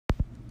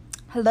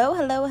Hello,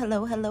 hello,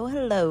 hello, hello,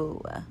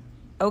 hello.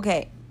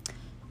 Okay,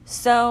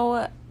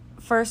 so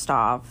first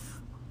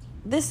off,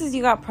 this is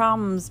You Got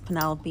Problems,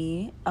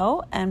 Penelope.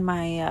 Oh, and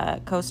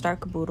my co-star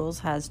Caboodles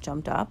has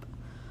jumped up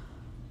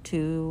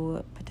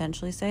to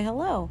potentially say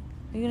hello.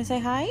 Are you gonna say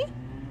hi?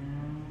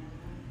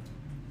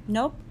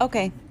 Nope.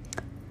 Okay.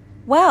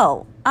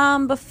 Well,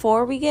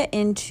 before we get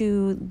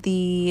into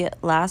the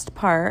last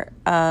part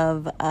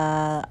of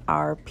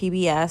our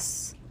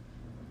PBS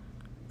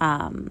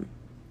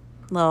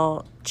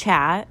little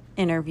chat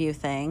interview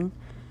thing,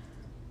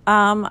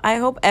 I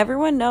hope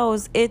everyone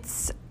knows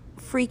it's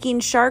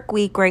freaking Shark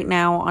Week right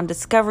now on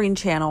Discovery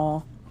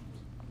Channel.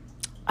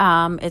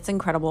 It's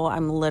incredible.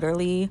 I'm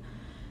literally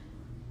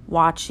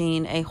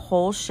watching a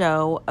whole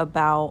show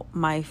about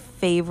my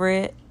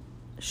favorite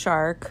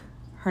shark.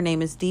 Her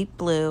name is Deep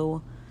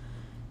Blue.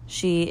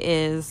 She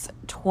is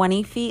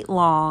 20 feet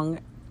long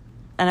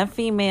and a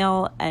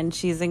female, and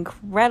she's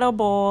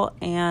incredible,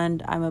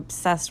 and I'm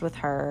obsessed with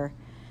her.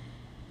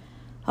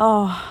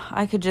 Oh,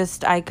 I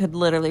could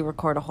literally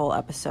record a whole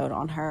episode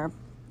on her.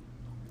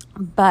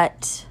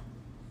 But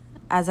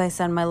as I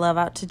send my love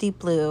out to Deep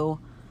Blue,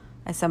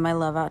 I send my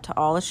love out to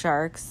all the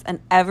sharks,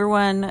 and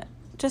everyone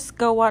just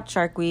go watch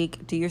Shark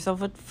Week. Do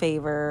yourself a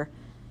favor.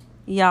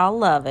 Y'all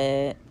love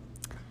it.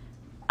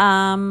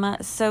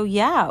 So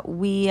yeah,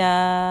 we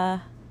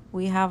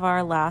have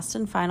our last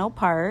and final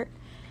part,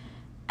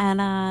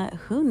 and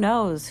who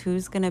knows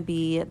who's gonna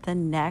be the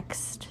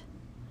next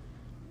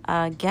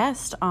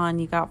guest on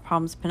You Got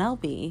Problems,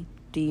 Penelope?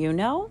 Do you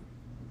know?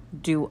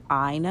 Do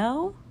I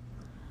know?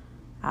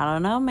 I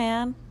don't know,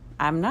 man.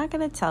 I'm not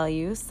gonna tell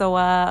you. So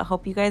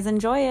hope you guys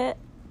enjoy it.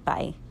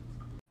 Bye.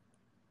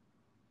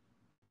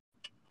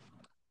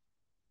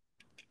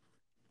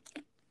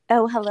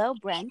 Oh, hello,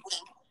 Brent.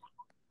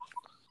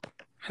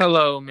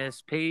 Hello,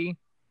 Miss P.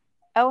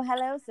 Oh,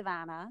 hello,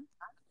 Savannah.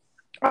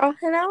 Oh,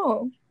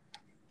 hello.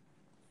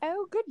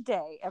 Oh, good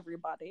day,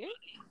 everybody.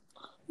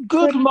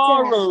 Good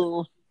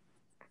morrow.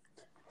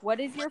 What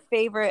is your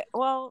favorite?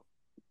 Well,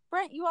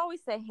 Brent, you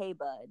always say, hey,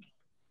 bud.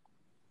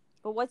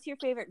 But what's your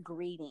favorite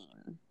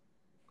greeting?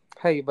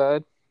 Hey,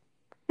 bud.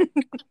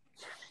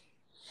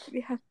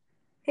 Yeah.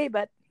 Hey,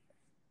 bud.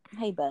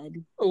 Hey,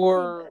 bud.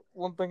 Or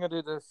one thing I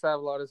do to say a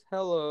lot is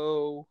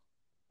hello.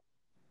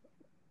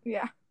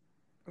 Yeah.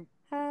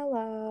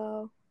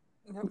 Hello.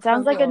 It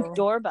sounds like a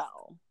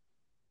doorbell.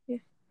 Yeah.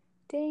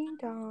 Ding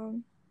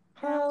dong.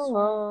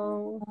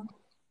 Hello.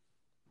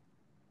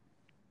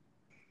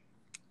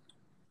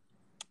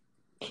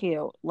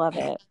 Cute. Love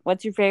it.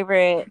 What's your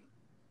favorite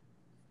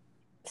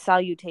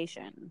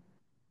salutation?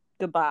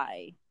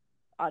 Goodbye.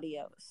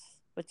 Adios.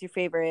 What's your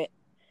favorite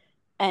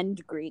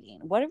end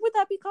greeting? What would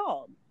that be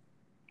called?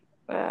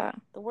 The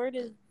word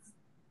is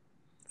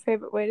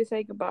Favorite way to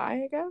say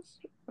goodbye, I guess.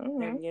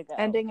 there you go.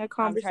 Ending a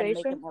conversation. I'm trying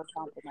to make it more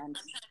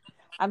compliments.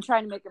 I'm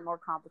trying to make it more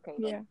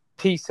complicated. Yeah.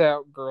 Peace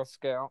out, Girl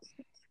Scout.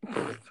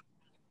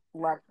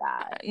 Love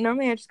that.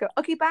 Normally I just go,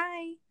 okay,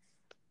 bye.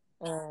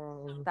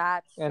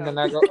 That's and so then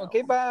I go, cool.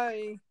 okay,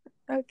 bye.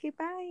 Okay,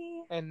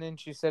 bye. And then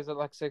she says it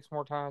like 6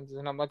 more times,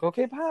 and I'm like,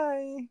 okay,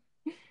 bye.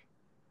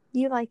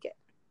 You like it.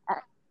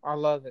 I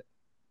love it.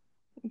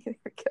 There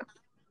we go.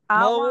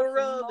 More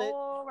of it.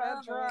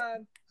 I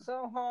tried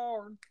so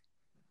hard.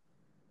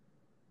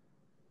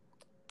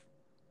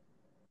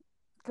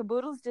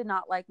 Caboodles did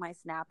not like my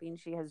snapping.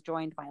 She has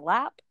joined my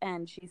lap,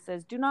 and she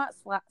says, do not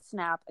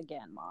snap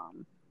again,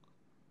 Mom.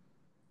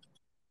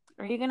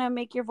 Are you going to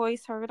make your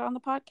voice heard on the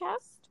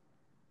podcast?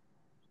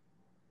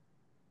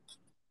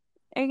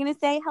 Are you going to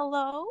say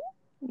hello?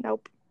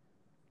 Nope.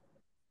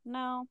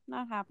 No,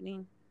 not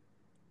happening.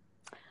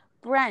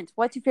 Brent,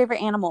 what's your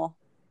favorite animal?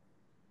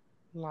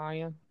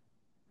 Lion.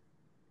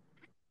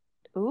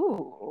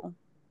 Ooh.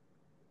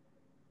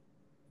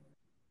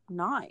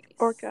 Nice.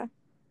 Orca.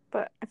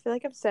 But I feel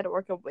like I've said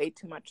orca way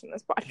too much in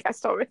this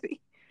podcast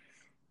already.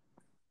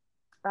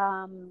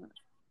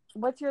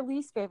 What's your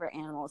least favorite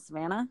animal,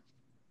 Savannah?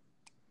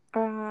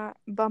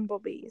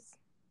 Bumblebees.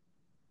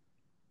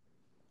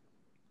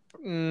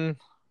 Any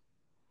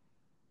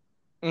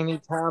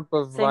type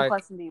of Same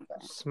question to you,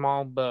 Brent.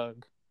 small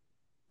bug.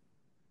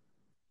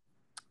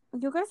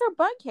 You guys are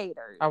bug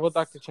haters. I would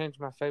like to change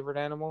my favorite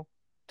animal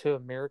to a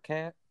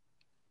meerkat.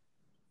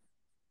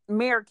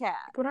 Meerkat.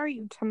 What are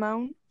you,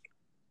 Timon?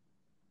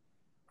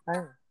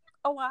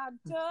 Oh, I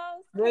just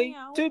Wait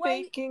can't to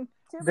wait. be king.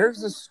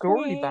 There's a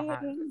story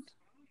behind it.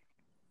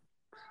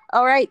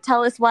 All right,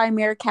 tell us why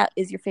meerkat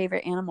is your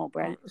favorite animal,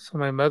 Brent. So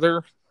my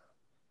mother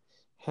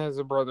has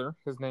a brother.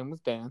 His name was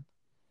Dan.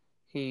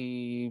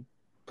 He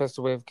passed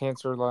away of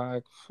cancer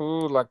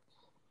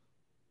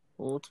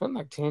it's been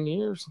like 10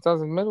 years since I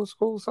was in middle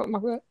school, something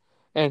like that.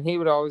 And he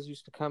would always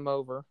used to come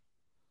over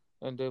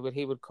and do what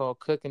he would call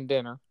cooking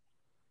dinner,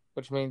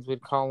 which means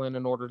we'd call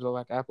in order to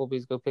like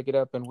Applebee's, go pick it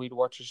up, and we'd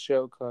watch a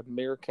show called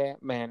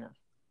Meerkat Manor.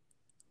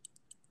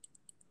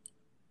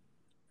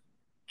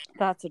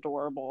 That's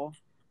adorable.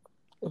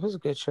 It was a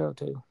good show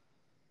too.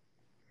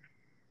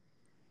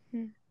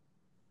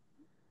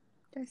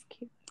 That's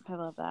cute. I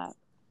love that.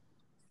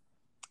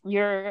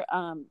 Your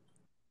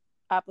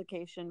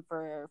application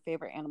for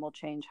favorite animal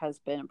change has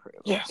been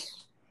approved.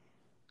 Yes.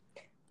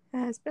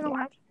 It's been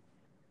allowed.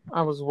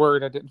 I was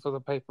worried I didn't fill the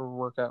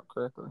paperwork out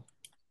correctly.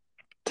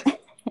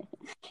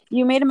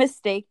 You made a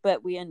mistake,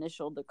 but we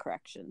initialed the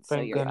correction, so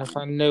Thank you're goodness.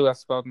 fine. I knew I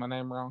spelled my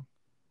name wrong.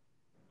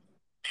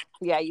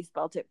 Yeah, you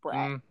spelled it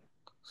Brett.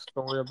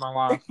 Story of my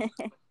life.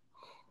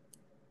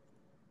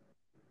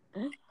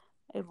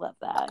 I love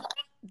that.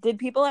 Did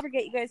people ever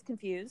get you guys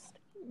confused?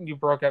 You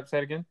broke up, say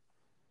it again?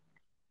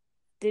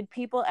 Did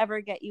people ever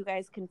get you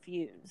guys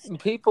confused?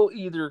 People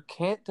either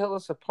can't tell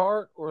us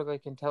apart or they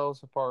can tell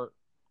us apart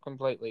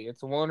completely.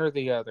 It's one or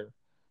the other.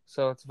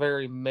 So it's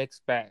very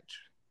mixed batch.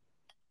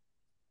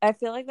 I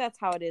feel like that's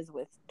how it is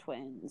with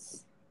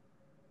twins.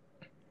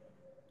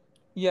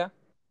 Yeah.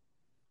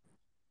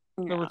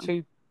 Yeah. There were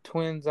two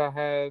twins I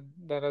had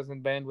that I was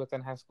in band with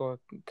in high school.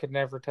 I could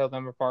never tell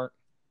them apart.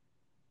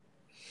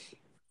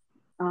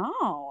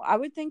 Oh, I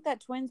would think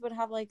that twins would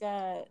have like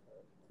a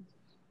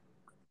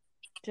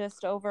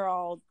just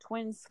overall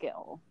twin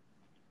skill.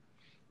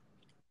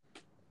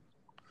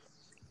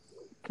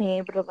 Being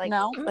able to like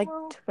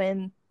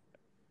twin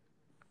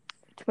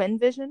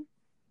vision,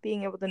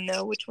 being able to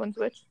know which one's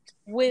which.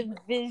 With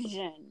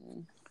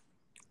vision.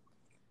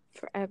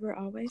 Forever,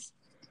 always.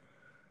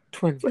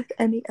 Twin. With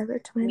any other I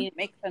twin. mean, it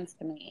makes sense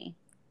to me.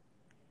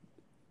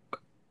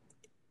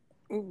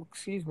 Ooh,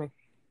 excuse me.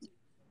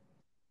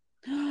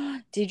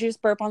 Did you just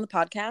burp on the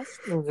podcast?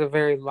 It was a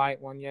very light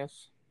one,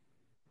 yes.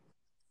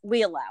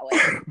 We allow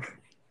it.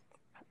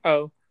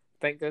 Oh,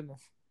 thank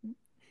goodness.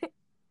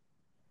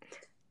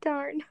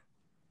 Darn.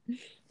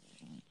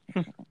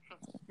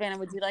 Vanna,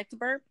 would you like to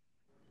burp?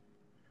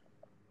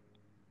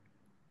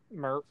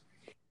 Merp.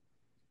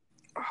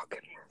 Oh,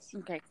 goodness.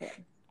 Okay, cool.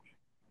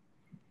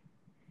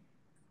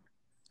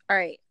 All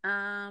right.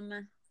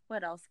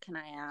 What else can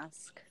I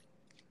ask?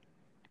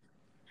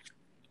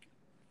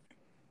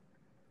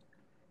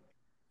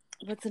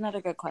 What's another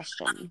good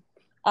question?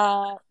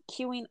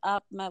 Queuing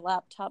up my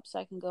laptop so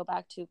I can go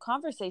back to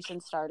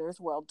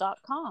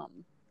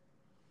conversationstartersworld.com.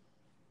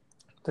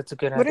 That's a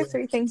good What idea. are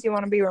 3 things you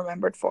want to be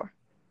remembered for?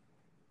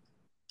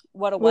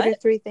 What What are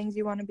 3 things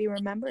you want to be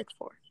remembered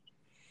for?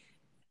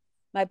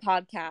 My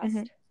podcast.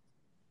 Mm-hmm.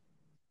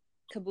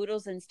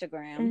 Caboodle's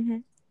Instagram. Mm-hmm.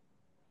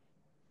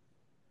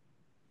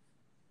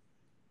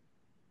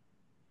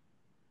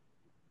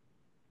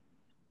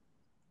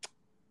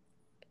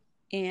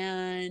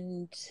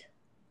 And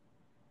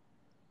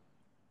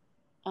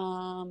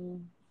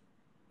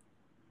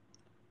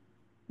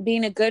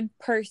being a good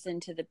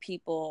person to the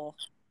people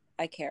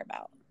I care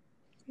about.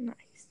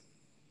 Nice.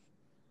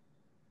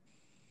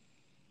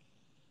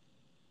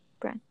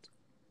 Brent.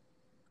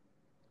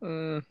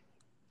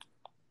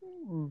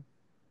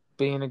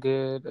 Being a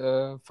good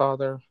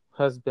father,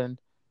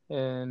 husband,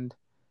 and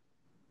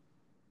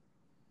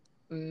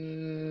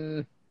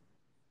being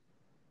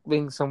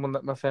someone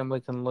that my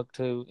family can look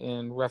to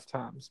in rough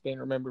times. Being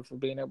remembered for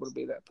being able to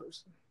be that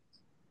person.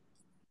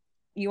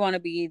 You want to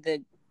be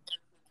the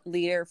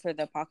leader for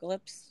the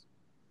apocalypse?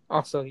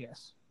 Also,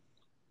 yes.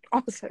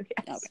 Also,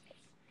 yes. Okay.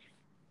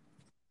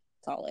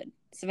 Solid.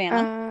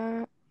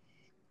 Savannah?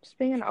 Just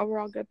being an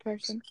overall good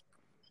person.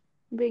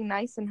 Being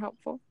nice and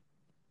helpful.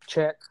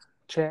 Check.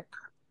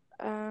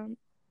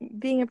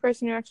 Being a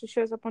person who actually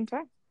shows up on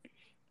time.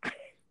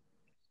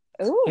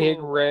 Ooh. Big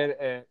red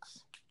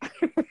X.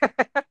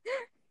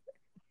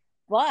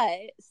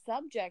 But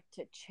subject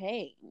to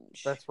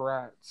change. That's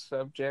right.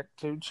 Subject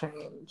to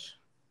change.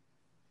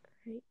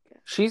 Great.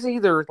 She's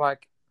either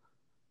like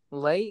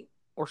late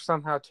or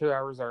somehow 2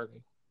 hours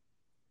early.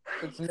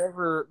 It's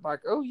never like,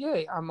 oh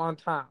yay, I'm on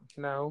time.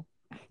 No.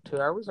 2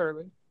 hours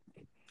early.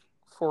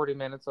 40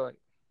 minutes late.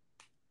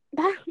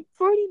 That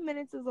 40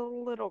 minutes is a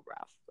little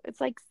rough. It's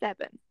like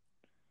 7.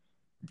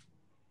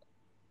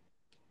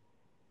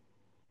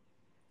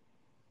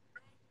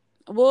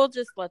 We'll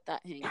just let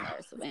that hang there,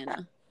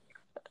 Savannah.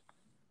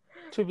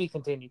 To be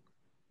continued.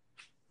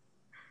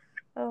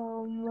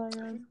 Oh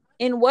man.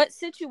 In what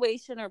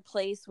situation or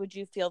place would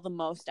you feel the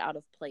most out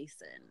of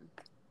place in?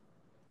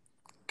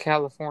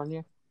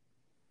 California.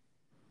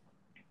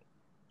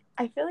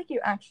 I feel like you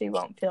actually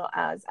won't feel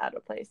as out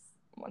of place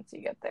once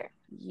you get there.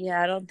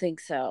 Yeah, I don't think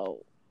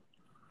so.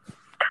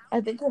 I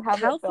think you have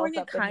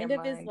California it built up kind in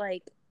of your is mind.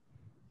 like,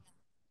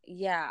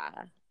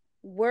 yeah,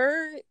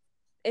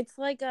 it's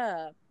like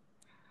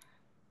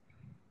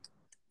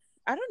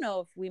I don't know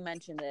if we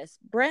mentioned this.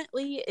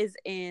 Brentley is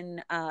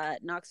in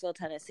Knoxville,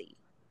 Tennessee.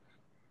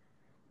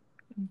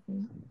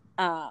 Mm-hmm.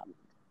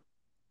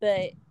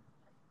 But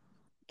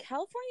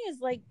California is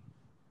like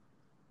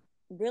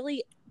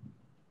really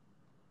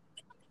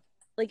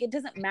like it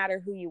doesn't matter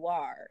who you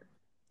are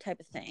type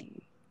of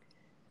thing.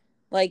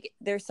 Like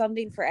there's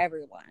something for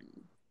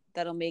everyone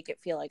that'll make it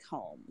feel like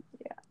home.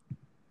 Yeah.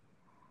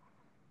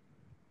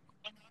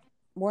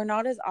 We're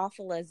not as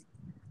awful as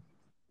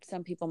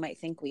some people might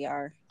think we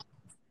are.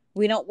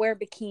 We don't wear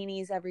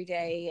bikinis every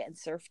day and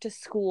surf to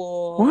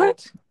school.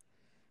 What?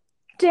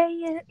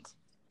 Dang it.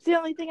 It's the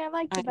only thing I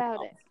liked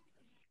about it.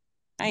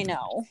 I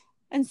know.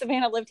 And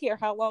Savannah lived here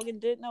how long and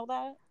didn't know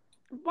that?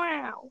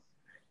 Wow.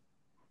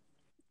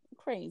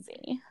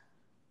 Crazy.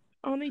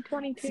 Only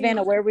 22.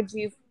 Savannah, where would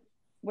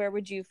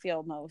you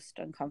feel most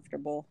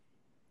uncomfortable?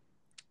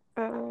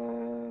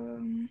 Or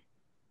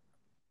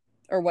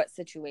what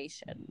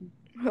situation?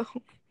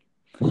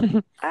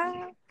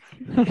 I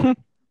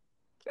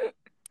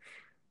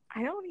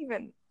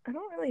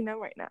don't really know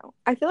right now.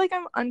 I feel like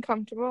I'm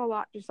uncomfortable a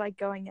lot just like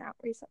going out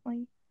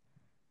recently.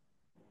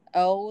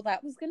 Oh,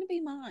 that was going to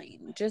be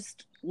mine.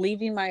 Just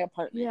leaving my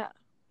apartment. Yeah.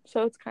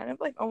 So it's kind of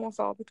like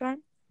almost all the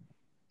time.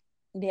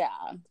 Yeah.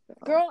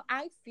 Girl,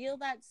 I feel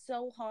that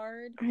so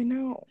hard. I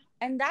know.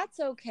 And that's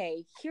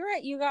okay. Here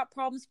at You Got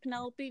Problems,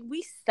 Penelope,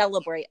 we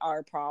celebrate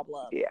our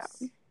problems. Yeah.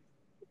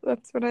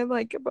 That's what I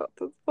like about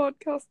this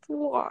podcast a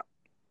lot.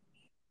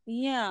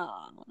 Yeah.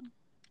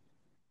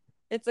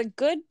 It's a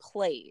good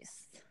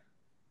place.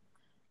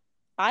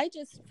 I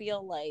just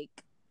feel like,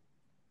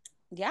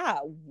 yeah,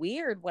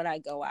 weird when I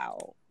go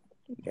out.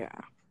 Yeah.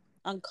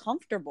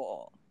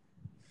 Uncomfortable.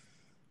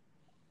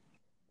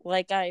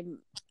 Like I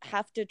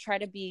have to try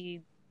to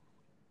be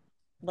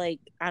like,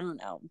 I don't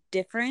know,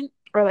 different.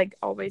 Or like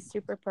always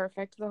super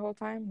perfect the whole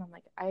time. And I'm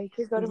like, I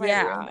could go to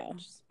my room and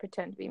just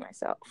pretend to be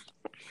myself.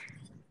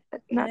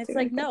 And it's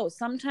like, no,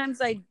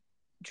 sometimes I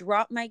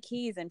drop my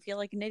keys and feel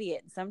like an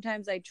idiot.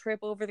 Sometimes I trip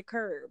over the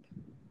curb.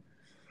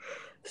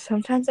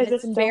 Sometimes I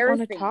just don't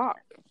want to talk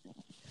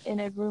in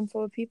a room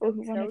full of people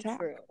who want to talk.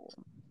 True.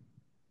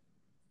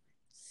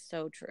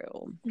 So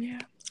true. Yeah.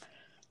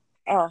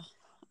 Oh,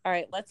 all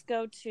right. Let's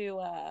go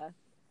to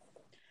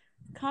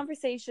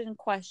conversation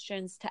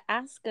questions to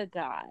ask a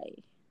guy.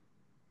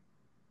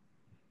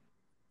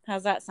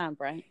 How's that sound,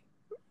 Brent?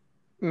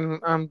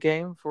 I'm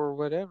game for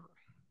whatever.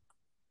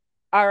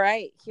 All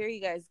right, here you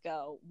guys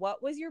go.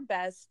 What was your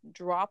best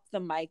drop the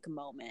mic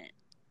moment?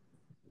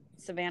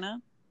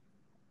 Savannah?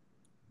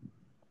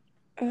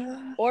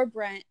 Or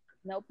Brent?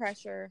 No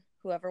pressure.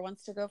 Whoever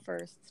wants to go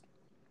first.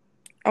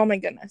 Oh my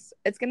goodness.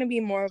 It's going to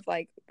be more of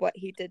like what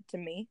he did to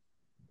me.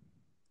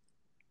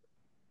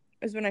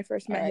 It was when I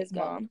first met his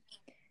mom.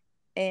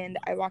 And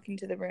I walk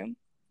into the room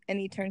and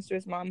he turns to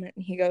his mom and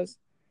he goes,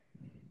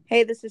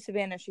 "Hey, this is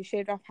Savannah. She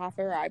shaved off half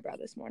her eyebrow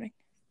this morning."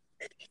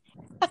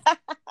 I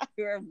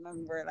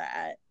remember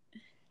that.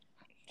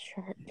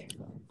 Shark.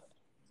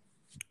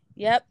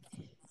 Yep.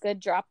 Good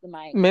drop the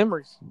mic.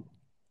 Memories.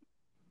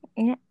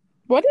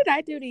 What did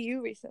I do to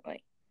you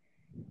recently?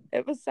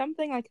 It was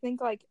something I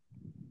think like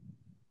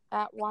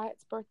at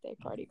Wyatt's birthday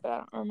party, but I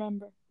don't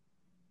remember.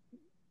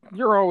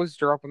 You're always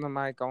dropping the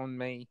mic on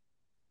me.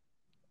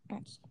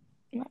 That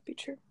might be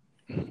true.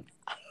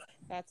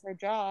 That's her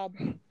job.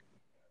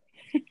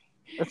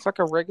 It's like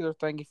a regular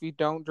thing. If you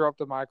don't drop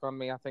the mic on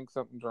me, I think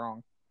something's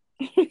wrong.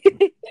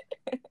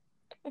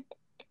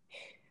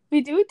 We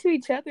do it to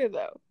each other,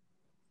 though.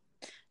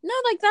 No,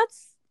 like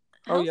that's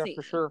healthy. Oh, yeah,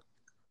 for sure.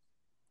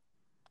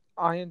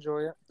 I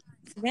enjoy it.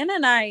 Savannah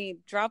and I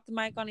drop the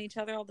mic on each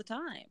other all the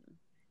time.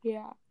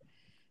 Yeah.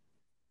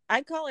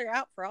 I call her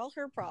out for all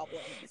her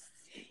problems.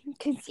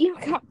 Because you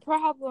got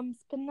problems,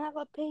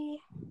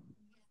 Penelope.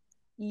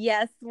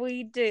 Yes,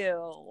 we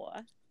do.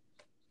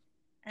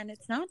 And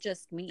it's not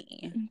just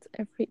me. It's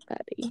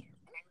everybody.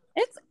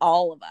 It's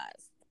all of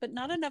us. But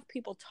not enough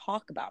people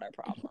talk about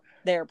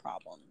their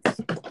problems.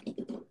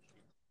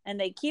 And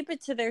they keep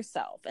it to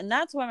themselves. And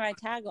that's why my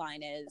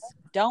tagline is,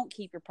 don't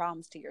keep your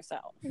problems to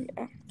yourself.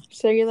 Yeah.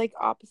 So you're like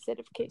opposite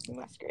of Casey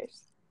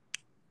Musgraves.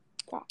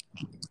 God.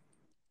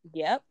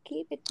 Yep.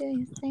 Keep it to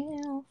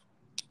yourself.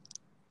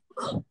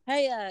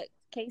 Hey,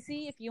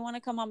 Casey, if you want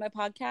to come on my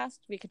podcast,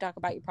 we could talk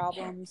about your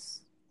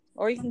problems.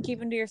 Or you can keep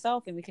them to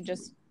yourself and we can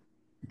just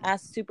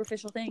ask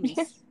superficial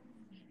things.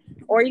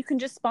 Or you can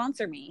just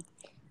sponsor me.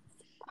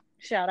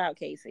 Shout out,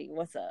 Casey.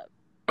 What's up?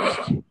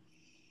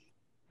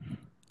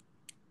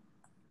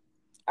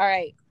 All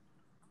right.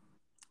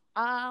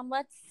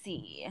 Let's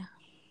see.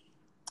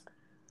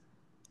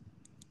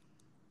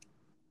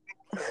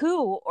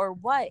 Who or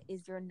what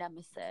is your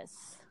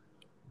nemesis?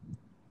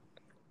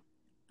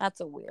 That's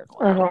a weird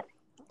one.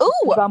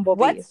 Ooh, Bumblebees.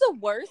 What's the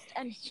worst?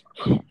 And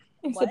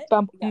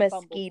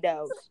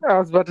mosquitoes. I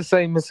was about to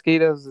say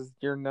mosquitoes is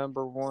your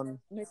number one.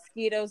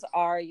 Mosquitoes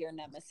are your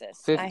nemesis.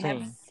 15. I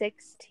have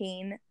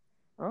 16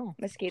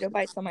 mosquito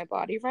bites on my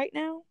body right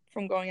now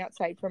from going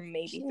outside for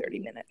maybe 30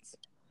 minutes.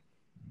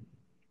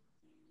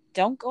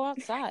 Don't go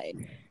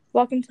outside.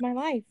 Welcome to my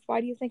life.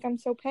 Why do you think I'm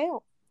so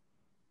pale?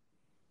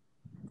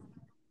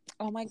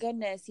 Oh my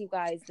goodness, you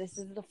guys. This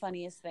is the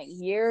funniest thing.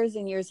 Years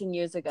and years and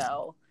years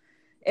ago,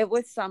 it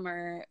was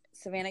summer.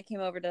 Savannah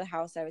came over to the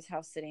house I was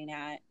house sitting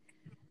at.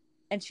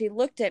 And she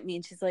looked at me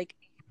and she's like,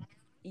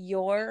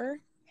 your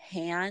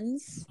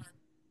hands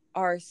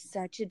are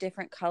such a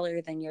different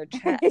color than your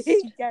chest.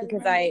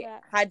 Because I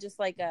had just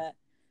like I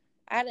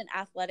had an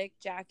athletic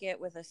jacket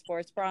with a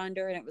sports bra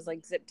under and it was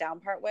like zipped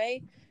down part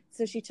way.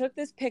 So she took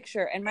this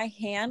picture and my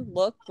hand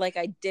looked like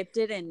I dipped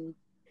it in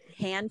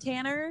hand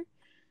tanner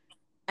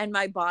and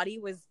my body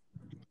was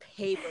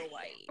paper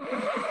white.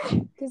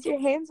 Because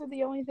your hands are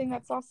the only thing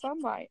that saw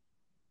sunlight.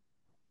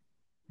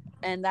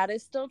 And that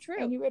is still true.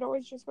 And you would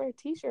always just wear a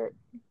t-shirt.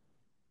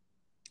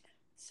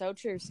 So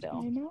true still.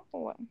 I know.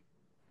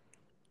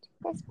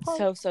 Best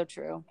part. So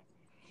true.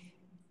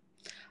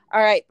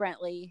 All right,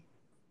 Brentley.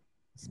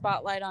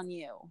 Spotlight on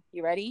you.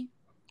 You ready?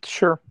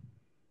 Sure.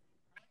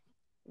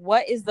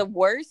 What is the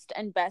worst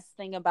and best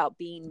thing about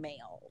being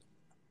male?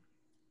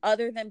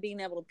 Other than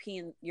being able to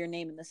pee your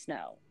name in the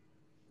snow.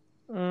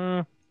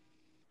 I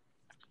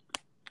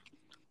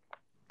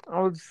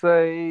would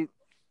say,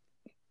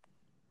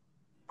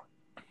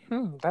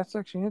 that's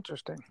actually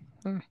interesting.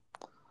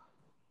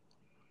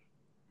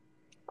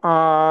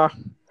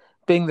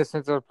 Being the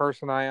sensitive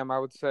person I am, I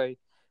would say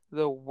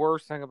the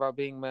worst thing about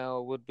being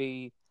male would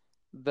be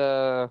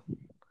the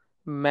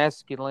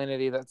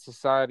masculinity that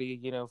society,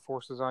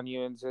 forces on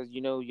you and says,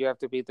 you have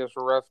to be this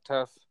rough,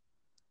 tough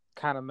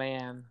kind of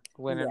man,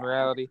 when in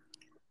reality,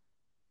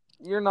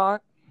 you're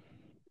not.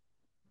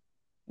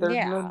 There's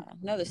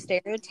no, the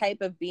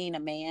stereotype of being a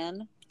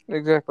man.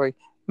 Exactly.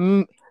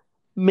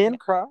 Men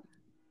cry.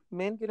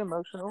 Men get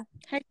emotional.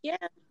 Heck yeah.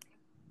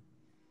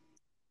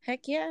 My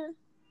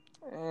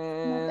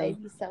And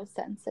baby's so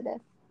sensitive.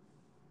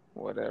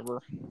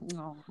 whatever.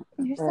 Oh.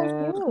 You're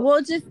so cute.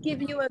 We'll just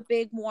give you a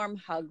big warm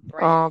hug,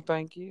 Brent. Oh,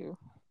 thank you.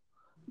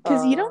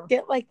 Because you don't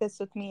get like this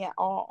with me at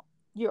all.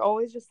 You're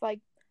always just like,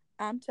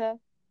 I'm tough.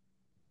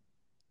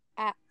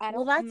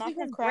 Well, that's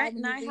because Brent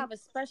and I have a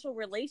special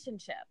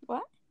relationship.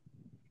 What?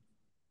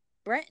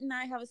 Brent and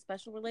I have a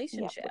special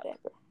relationship. Yeah,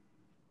 whatever.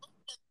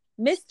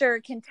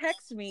 Mister can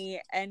text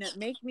me and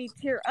make me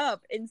tear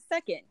up in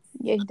seconds.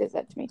 Yeah, he does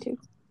that to me too.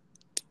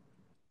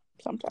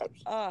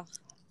 Sometimes. All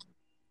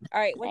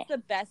right, what's the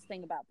best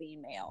thing about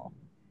being male?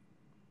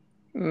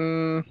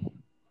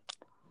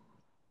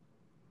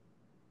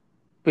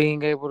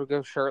 Being able to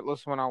go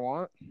shirtless when I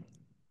want.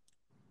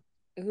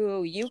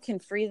 Ooh, you can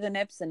free the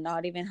nips and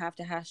not even have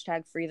to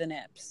hashtag free the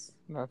nips.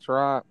 That's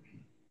right.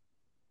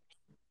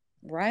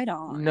 Right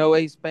on. No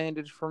ace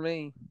bandage for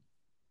me.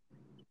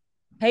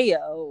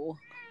 Hey-yo.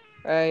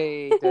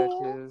 Hey,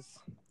 Duchess.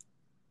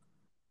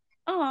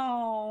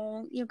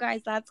 Oh, you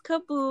guys, that's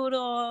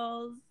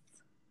Caboodles.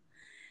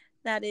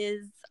 That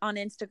is on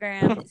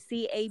Instagram,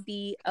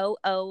 CABOOOODLES.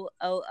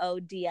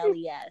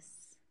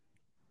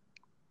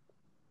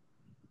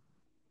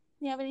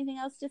 You have anything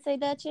else to say,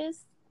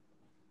 Duchess?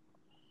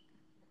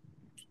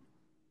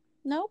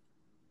 Nope.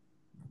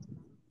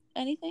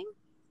 Anything?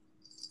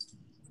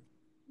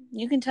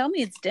 You can tell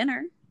me it's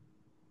dinner.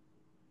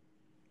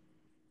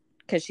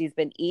 Because she's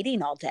been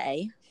eating all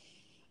day.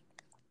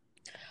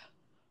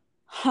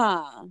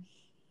 Huh.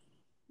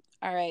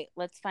 All right,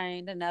 let's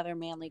find another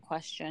manly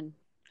question.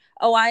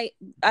 Oh,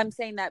 I'm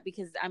saying that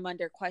because I'm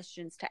under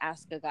questions to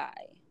ask a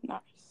guy.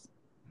 Nice.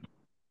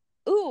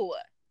 Ooh.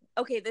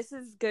 Okay, this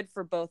is good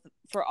for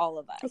all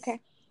of us.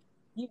 Okay.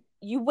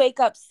 You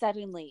wake up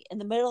suddenly in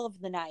the middle of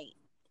the night.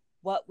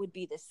 What would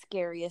be the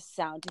scariest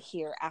sound to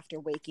hear after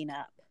waking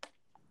up?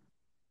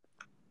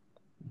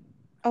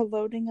 A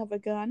loading of a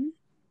gun.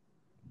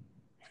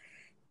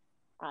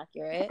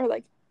 Accurate. Or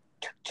like,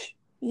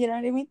 you know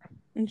what I mean?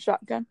 And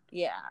shotgun.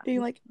 Yeah. Do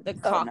you like the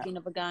cocking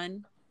of a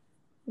gun?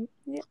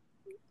 Yeah.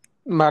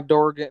 My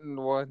door getting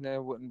one,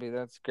 it wouldn't be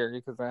that scary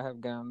because I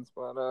have guns,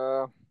 but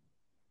I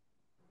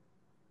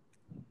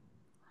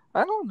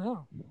don't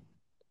know.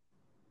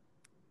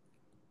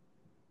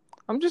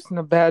 I'm just in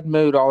a bad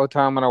mood all the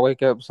time when I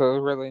wake up, so it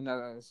really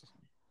knows.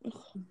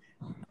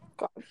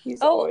 God,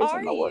 he's always are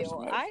in the worst you?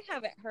 mood. I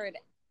haven't heard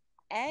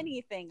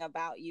anything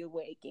about you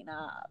waking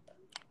up.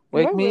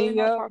 Wake me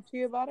up talk to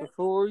you about it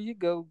before you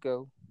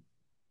go.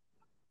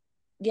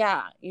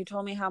 Yeah, you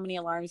told me how many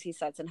alarms he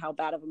sets and how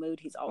bad of a mood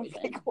he's always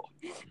in. Cool.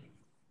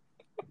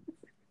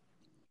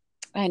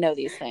 I know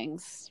these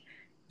things.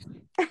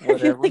 I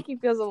feel like he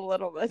feels a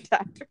little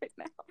attacked right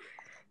now.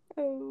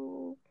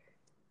 Oh.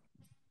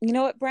 You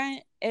know what,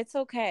 Brent? It's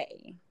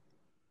okay.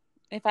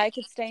 If I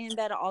could stay in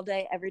bed all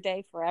day, every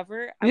day,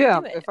 forever, I would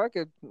do it. If I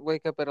could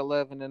wake up at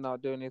 11 and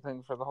not do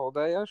anything for the whole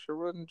day, I sure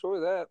would enjoy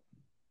that.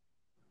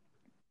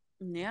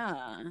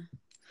 Yeah.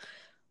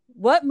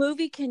 What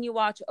movie can you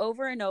watch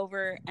over and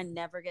over and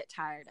never get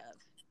tired of?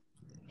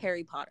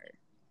 Harry Potter.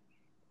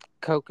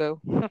 Coco.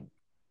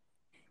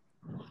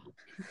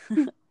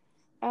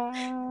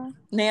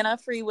 Nana,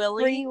 Free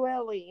Willy. Free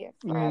Willy.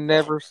 Forever.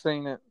 Never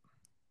seen it.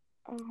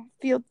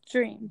 Field of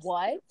Dreams.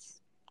 What?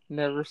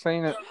 Never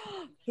seen it.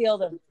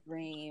 Field of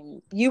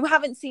Dreams. You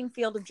haven't seen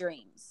Field of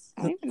Dreams.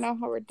 I don't even know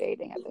how we're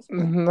dating at this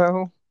point.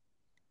 No.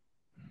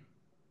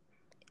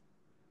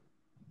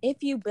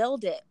 If you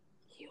build it,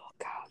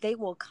 go. They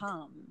will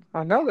come.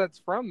 I know that's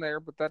from there,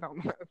 but I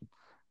don't know.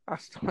 I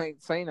still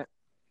ain't seen it.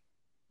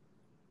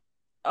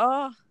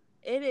 Oh,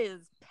 it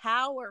is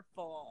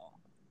powerful.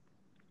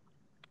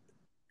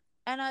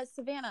 And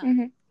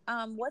Savannah,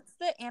 what's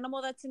the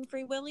animal that's in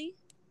Free Willy?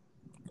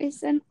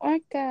 It's an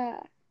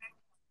orca.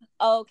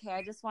 Okay,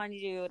 I just wanted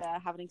you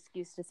to have an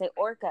excuse to say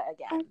orca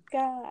again.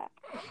 Orca.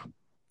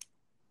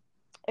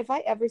 If I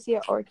ever see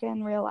an orca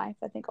in real life,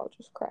 I think I'll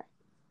just cry.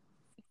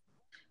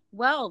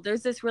 Well,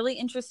 there's this really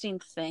interesting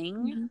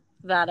thing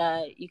that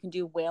you can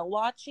do whale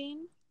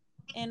watching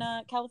in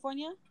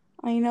California.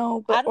 I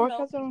know, but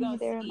orcas are only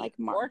there in like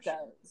March.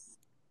 Orcas.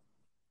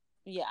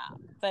 Yeah,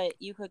 but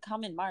you could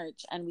come in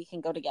March and we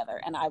can go together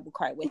and I will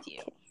cry with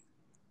you.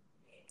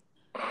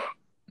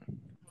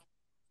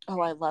 Oh,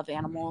 I love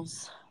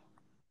animals.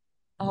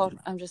 Oh,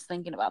 I'm just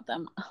thinking about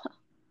them.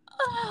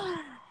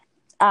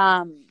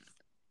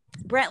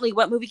 Brantley,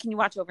 what movie can you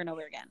watch over and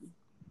over again?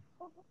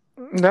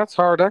 That's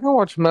hard. I can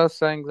watch most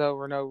things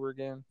over and over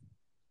again.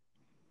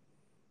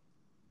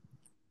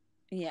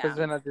 Yeah. Because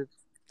then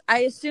I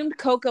assumed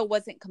Coco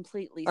wasn't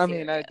completely serious. I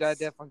mean, I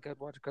definitely could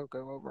watch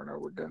Coco over and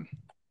over again.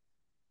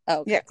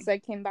 Oh, okay. Yeah, because I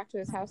came back to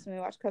his house and we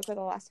watched Coco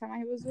the last time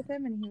I was with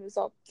him, and he was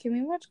all, "Can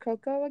we watch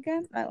Coco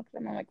again?" And I looked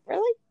at him, I'm like,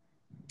 "Really?"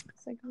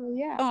 It's like, "Well,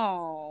 yeah."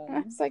 Oh,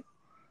 I was like,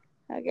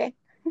 "Okay."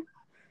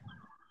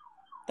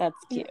 That's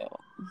cute.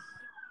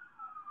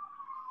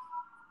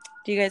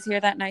 Do you guys hear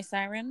that nice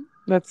siren?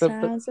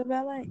 Sounds of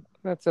LA.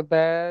 That's a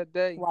bad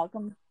day.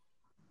 Welcome.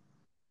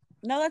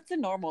 No, that's a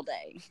normal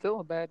day.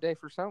 Still a bad day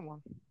for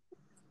someone.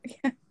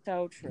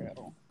 So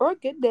true. Or a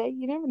good day.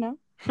 You never know.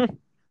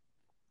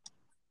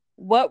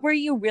 What were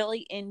you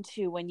really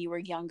into when you were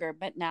younger,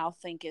 but now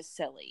think is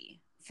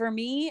silly? For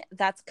me,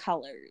 that's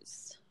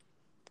colors.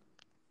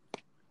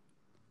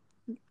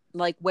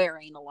 Like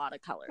wearing a lot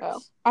of colors. Oh,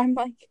 I'm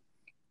like,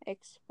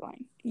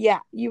 explain.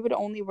 Yeah, you would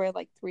only wear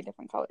like 3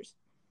 different colors: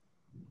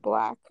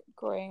 black,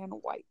 gray, and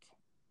white.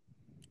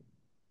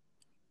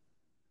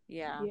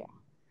 Yeah.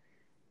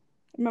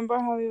 Remember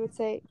how we would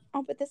say,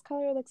 "Oh, but this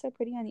color looks so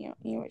pretty on you,"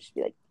 and you would just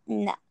be like,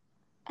 "Nah,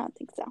 I don't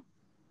think so."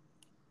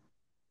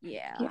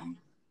 Yeah.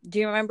 Do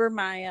you remember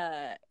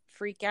my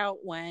freak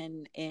out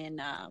when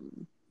in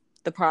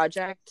the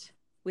project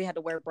we had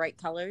to wear bright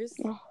colors?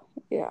 Oh,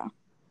 yeah.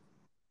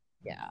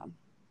 Yeah.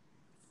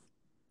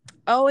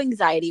 Oh,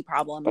 anxiety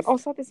problems. But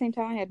also at the same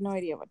time, I had no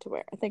idea what to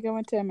wear. I think I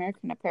went to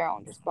American Apparel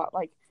and just bought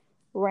like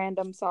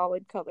random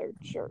solid colored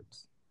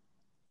shirts.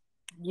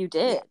 You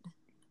did. Yeah.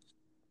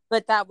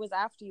 But that was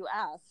after you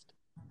asked,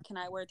 "Can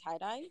I wear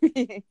tie-dye?"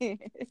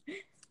 It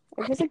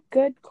was a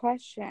good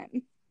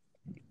question.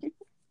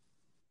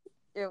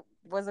 It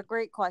was a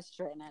great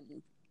question,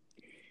 and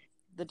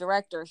the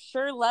director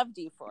sure loved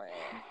you for it.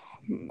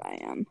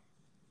 Man.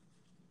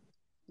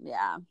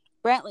 Yeah.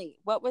 Brantley,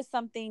 what was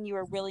something you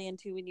were really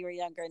into when you were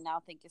younger and now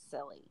think is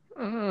silly?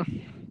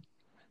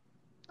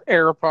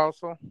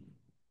 Aeropostale.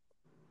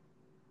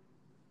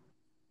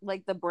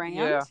 Like the brand?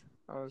 Yeah,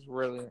 I was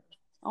really...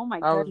 Oh my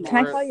goodness.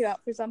 Can I call you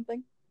out for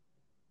something?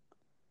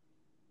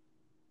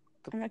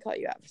 I'm going to call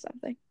you out for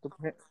something.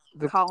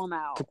 Call him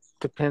out.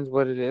 Depends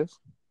what it is.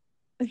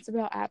 It's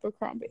about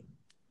Abercrombie.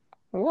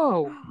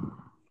 Whoa.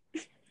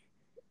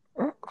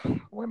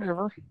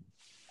 Whatever.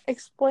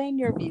 Explain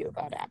your view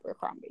about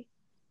Abercrombie.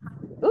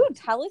 Ooh,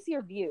 tell us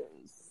your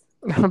views.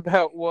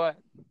 About what?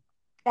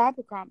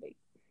 Abercrombie.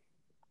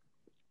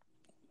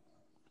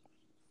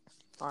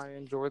 I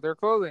enjoy their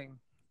clothing.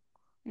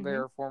 Mm-hmm.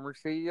 Their former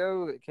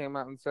CEO that came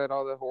out and said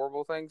all the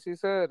horrible things he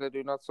said. I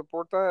do not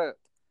support that.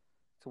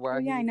 Why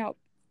yeah, I know.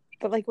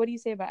 But, like, what do you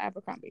say about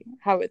Abercrombie?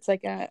 How it's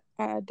like an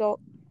adult?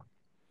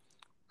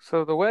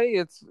 So the way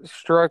it's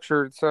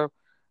structured, so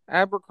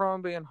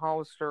Abercrombie and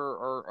Hollister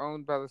are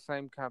owned by the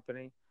same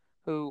company,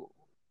 whose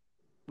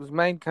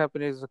main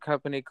company is a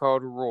company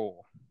called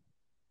Roll,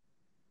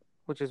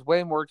 which is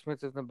way more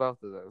expensive than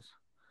both of those.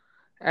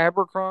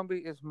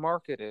 Abercrombie is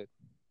marketed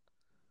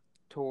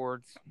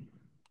towards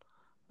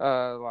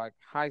like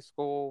high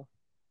school,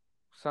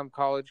 some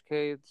college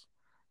kids,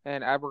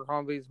 and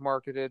Abercrombie's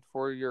marketed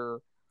for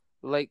your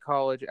late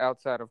college,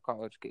 outside of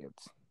college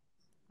kids.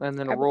 And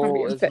then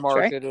Roll is Fitch,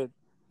 marketed, right?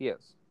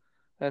 Yes.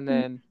 And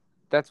then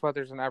that's why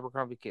there's an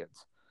Abercrombie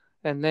Kids.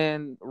 And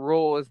then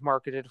Roll is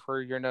marketed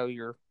for, you know,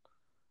 your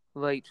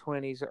late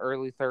 20s,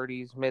 early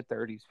 30s, mid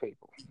 30s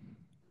people.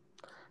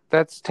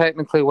 That's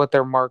technically what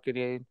they're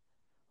marketing,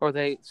 or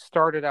they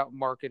started out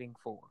marketing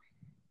for.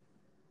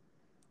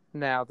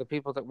 Now, the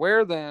people that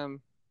wear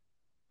them,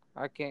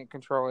 I can't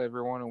control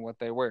everyone and what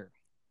they wear.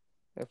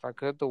 If I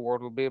could, the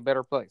world would be a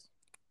better place.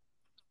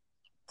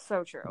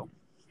 So true.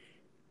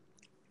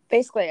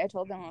 Basically, I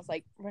told them, I was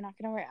like, "We're not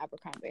going to wear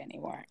Abercrombie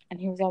anymore." And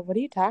he was like, "What are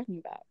you talking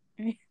about?"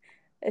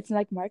 It's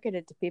like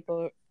marketed to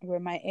people who are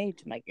my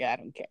age. I'm like, "Yeah, I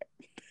don't care.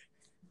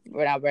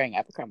 We're not wearing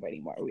Abercrombie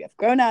anymore. We have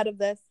grown out of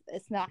this.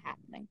 It's not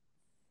happening.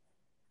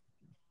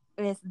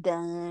 It's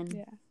done."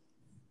 Yeah.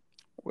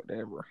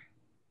 Whatever.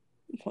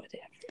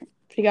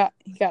 He got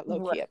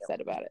low-key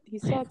upset about it.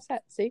 He's still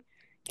upset. See?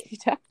 Can you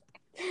tell?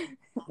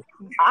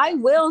 I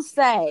will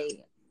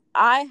say,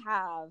 I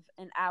have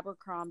an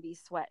Abercrombie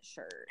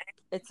sweatshirt.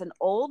 It's an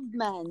old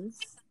men's.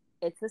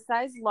 It's a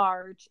size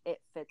large. It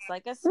fits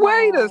like a small.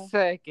 Wait a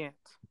second.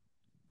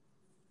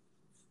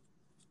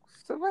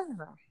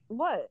 Savannah.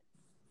 What?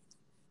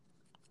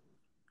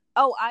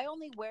 Oh, I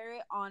only wear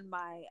it on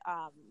my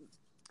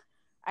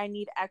I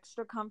need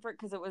extra comfort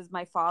because it was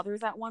my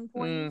father's at one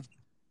point.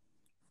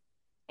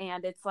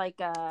 And it's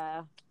like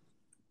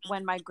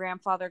when my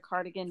grandfather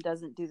cardigan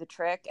doesn't do the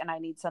trick and I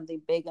need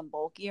something big and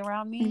bulky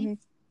around me. Mm-hmm.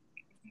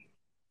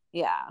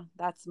 Yeah,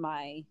 that's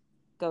my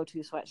go-to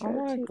sweatshirt.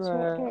 I like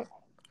that.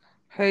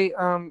 Hey,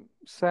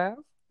 Sav?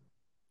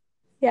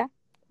 Yeah?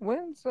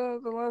 When's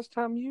the last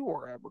time you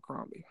wore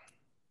Abercrombie?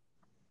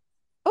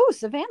 Oh,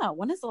 Savannah,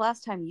 when is the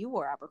last time you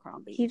wore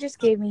Abercrombie? He just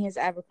gave me his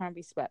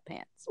Abercrombie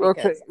sweatpants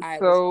Okay, because I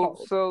was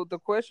cold. so the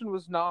question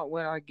was not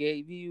when I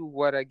gave you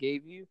what I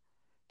gave you.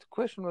 The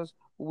question was,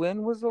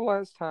 when was the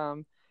last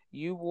time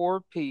you wore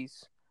a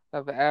piece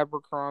of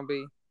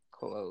Abercrombie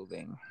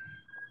clothing?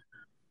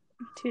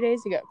 2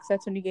 days ago, because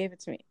that's when you gave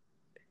it to me.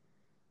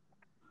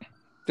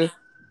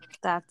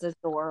 That's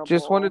adorable.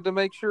 Just wanted to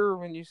make sure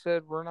when you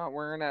said we're not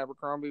wearing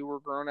Abercrombie, we're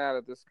grown out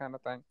of this kind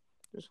of thing.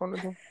 Just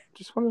wanted to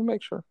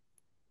make sure.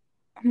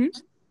 Mm-hmm.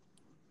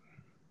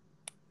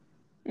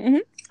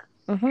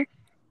 Mm-hmm.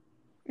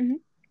 Mm-hmm. Mm-hmm.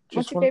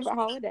 What's your favorite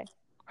holiday?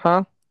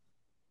 Huh?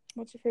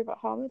 What's your favorite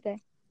holiday?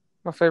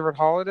 My favorite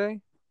holiday?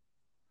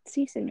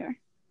 Si, senor.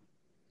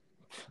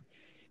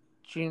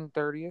 June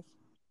 30th.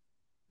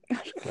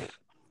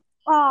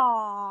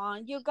 Aw,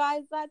 you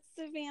guys, that's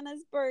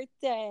Savannah's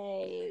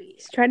birthday.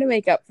 He's trying to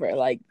make up for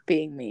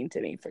being mean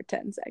to me for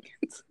 10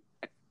 seconds.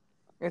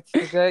 It's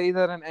the day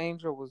that an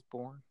angel was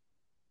born.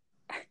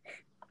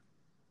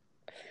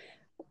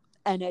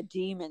 And a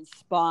demon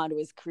spawn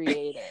was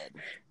created.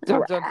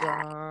 Dun, dun,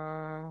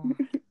 dun.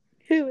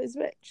 Who is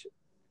which?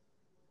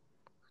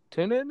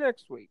 Tune in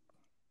next week.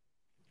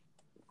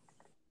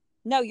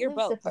 No, you're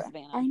Lucifer. both,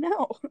 Savannah. I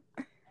know.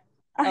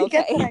 I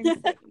get that I'm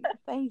Satan.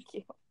 Thank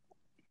you.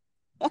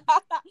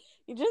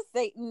 You're just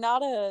Satan,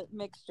 not a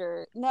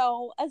mixture.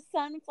 No, a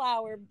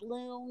sunflower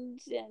bloomed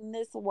in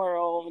this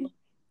world.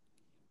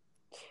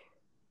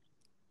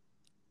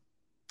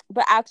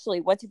 But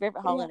actually, what's your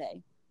favorite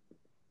holiday?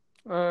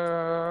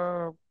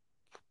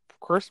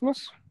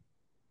 Christmas.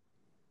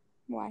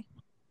 Why?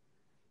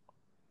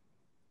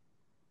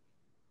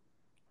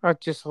 I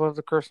just love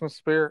the Christmas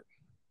spirit.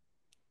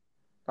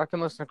 I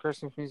can listen to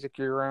Christmas music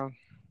year round.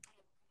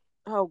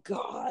 Oh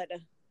God.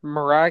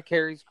 Mariah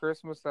Carey's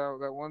Christmas,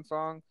 that one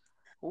song.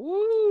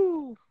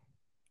 Woo!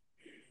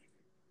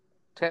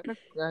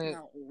 Technically,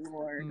 Oh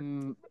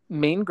Lord.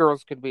 Mean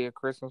Girls could be a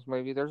Christmas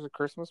movie. There's a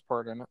Christmas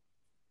part in it.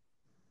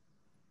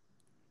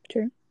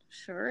 True.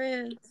 Sure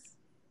is.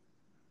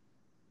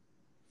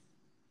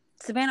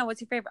 Savannah, what's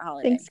your favorite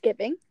holiday?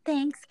 Thanksgiving.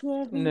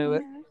 Knew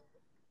it.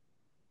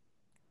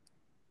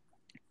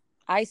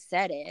 I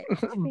said it.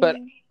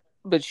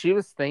 but she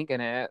was thinking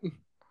it.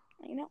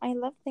 I know. I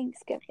love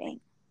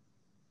Thanksgiving.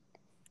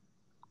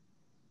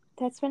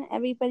 That's when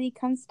everybody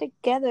comes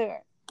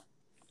together,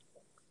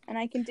 and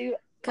I can do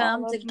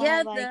Come all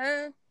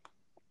together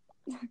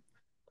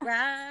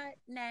right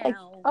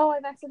now.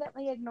 I've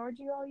accidentally ignored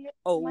you all year.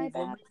 My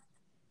bad.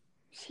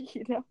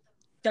 You know.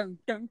 Dun,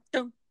 dun,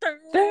 dun, dun,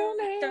 dun,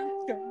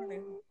 dun,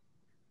 dun.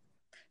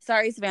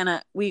 Sorry,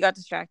 Savannah. We got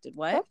distracted.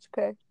 What? That's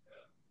okay.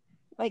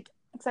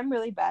 Because I'm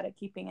really bad at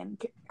keeping in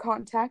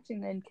contact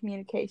and in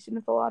communication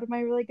with a lot of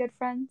my really good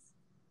friends.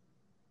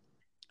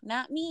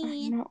 Not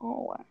me.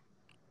 No.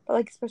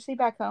 But especially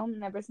back home,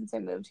 and ever since I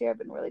moved here, I've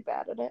been really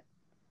bad at it.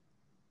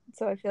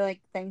 So I feel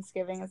like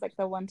Thanksgiving is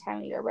the one time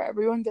of year where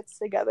everyone gets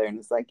together and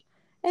is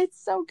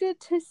it's so good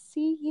to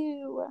see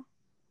you.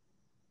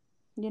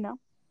 You know?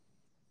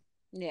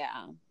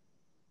 Yeah.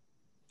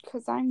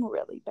 Because I'm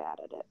really bad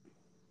at it.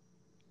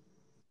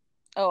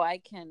 Oh, I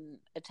can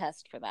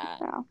attest for that.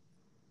 Yeah.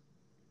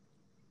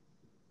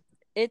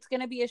 It's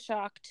going to be a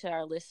shock to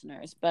our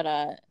listeners,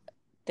 but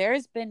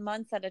there's been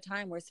months at a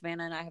time where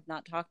Savannah and I have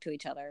not talked to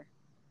each other.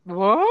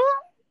 What?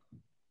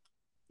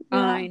 Yeah.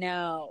 I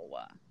know.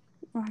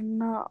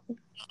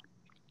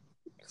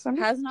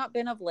 Has not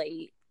been of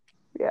late.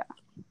 Yeah.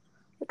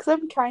 Because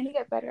I'm trying to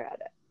get better at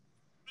it.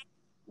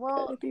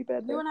 Well, you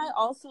and I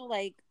also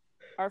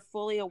are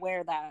fully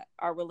aware that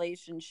our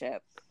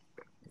relationship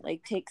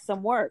takes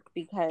some work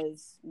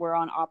because we're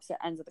on opposite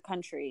ends of the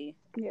country.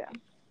 Yeah.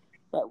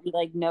 But we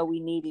know we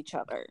need each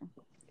other.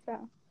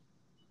 Yeah.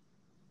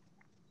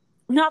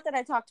 Not that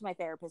I talked to my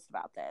therapist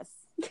about this.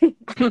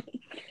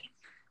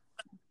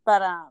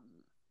 But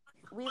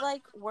we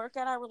work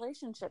at our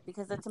relationship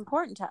because it's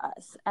important to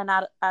us. And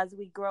as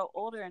we grow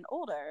older and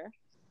older,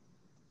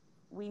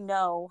 we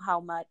know how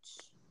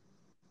much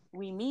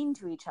we mean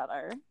to each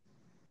other.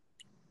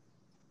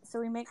 So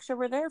we make sure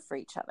we're there for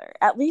each other.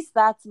 At least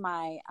that's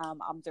my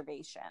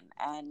observation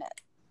and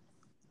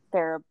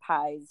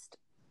therapized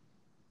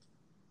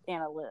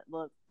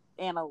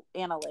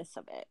analysis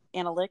of it.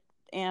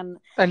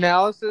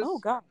 Analysis? Oh,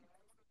 God.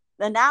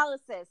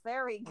 Analysis.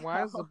 There we go.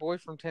 Why is the boy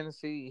from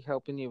Tennessee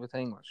helping you with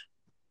English?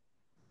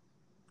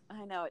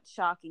 I know, it's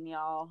shocking,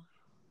 y'all.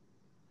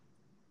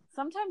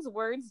 Sometimes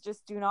words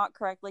just do not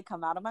correctly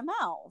come out of my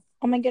mouth.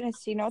 Oh my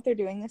goodness, do you know what they're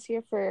doing this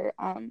year for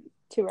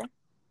tour?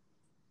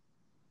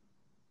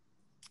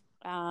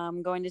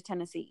 Going to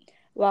Tennessee.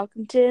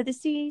 Welcome to the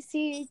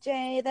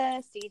CCJ,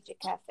 the CJ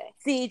Cafe.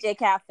 CJ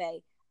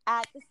Cafe.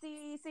 At the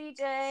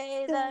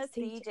CCJ, the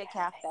CJ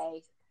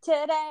Cafe.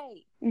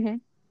 Today. Mm-hmm.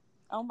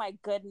 Oh my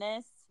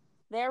goodness.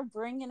 They're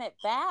bringing it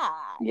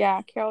back.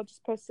 Yeah, Carol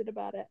just posted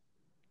about it.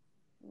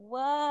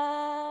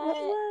 What?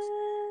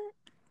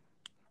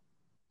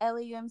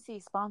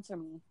 LUMC, sponsor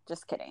me.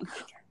 Just kidding.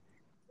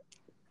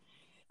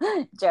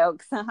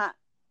 Jokes.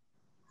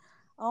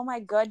 Oh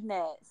my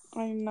goodness.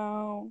 I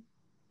know.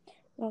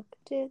 Welcome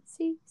to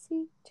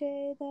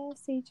CCJ, the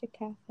CJ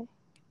Cafe.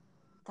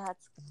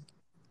 That's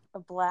a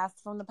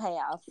blast from the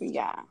past.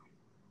 Yeah.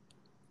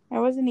 I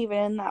wasn't even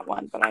in that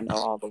one, but I know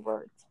all the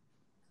words.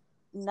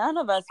 None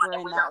of us were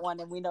in that one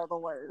and we know the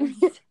words.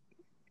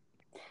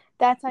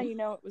 That's how you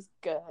know it was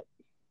good.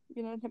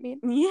 You know what I mean?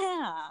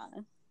 Yeah.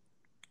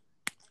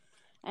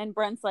 And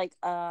Brent's like,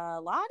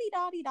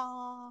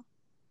 la-di-da-di-da.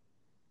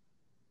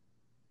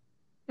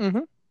 Mm-hmm.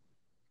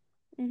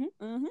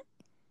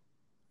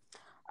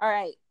 All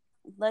right.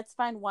 Let's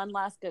find one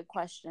last good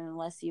question,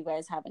 unless you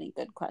guys have any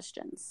good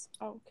questions.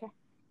 Oh, okay.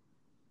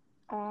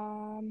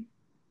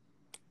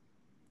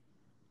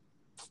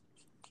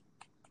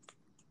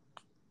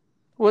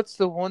 What's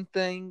the one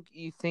thing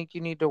you think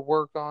you need to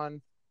work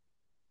on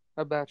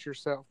about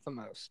yourself the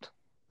most?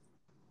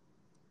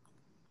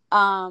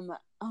 Oh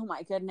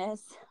my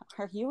goodness.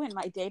 Are you in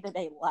my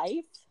day-to-day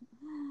life?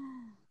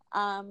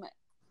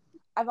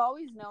 I've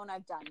always known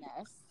I've done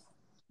this,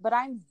 but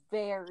I'm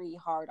very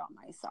hard on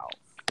myself.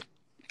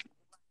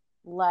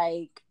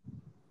 Like,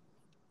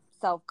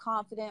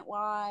 self-confident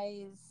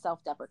wise,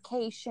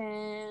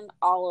 self-deprecation,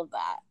 all of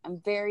that. I'm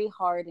very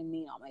hard and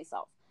mean on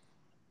myself.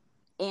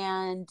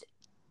 And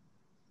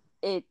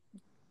it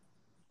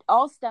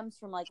all stems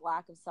from like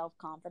lack of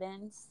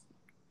self-confidence.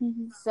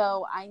 Mm-hmm.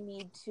 So I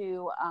need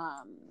to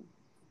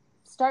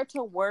start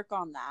to work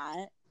on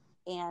that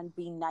and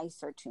be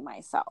nicer to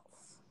myself.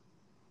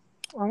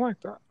 I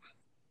like that.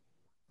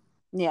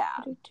 Yeah.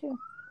 I do too.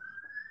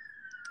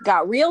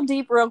 Got real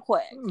deep real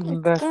quick.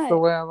 That's good. the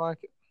way I like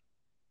it.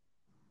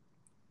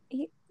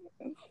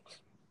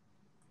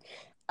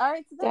 All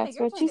right, Savannah, That's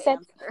your what turn she to said.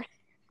 answer.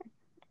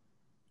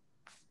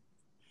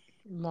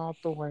 Not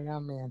the way I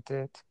meant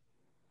it.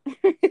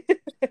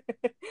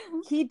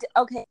 He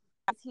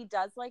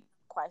does like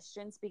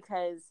questions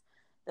because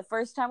the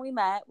first time we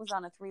met was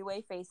on a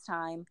 3-way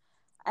FaceTime,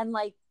 and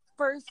like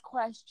first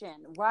question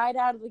right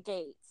out of the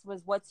gates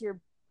was, "What's your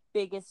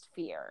biggest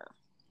fear?"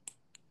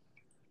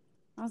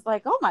 I was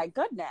like, "Oh my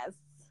goodness,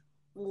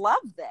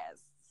 love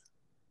this."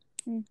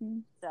 Mm-hmm.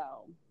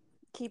 So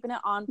keeping it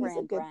on He's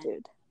a brand, good Brent.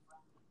 dude.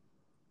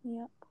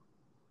 Yep.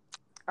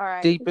 All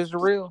right, Deep is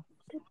real.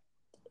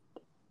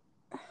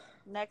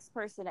 next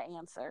person to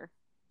answer.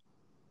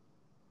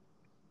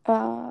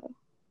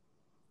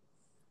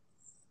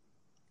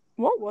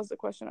 What was the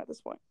question at this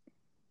point?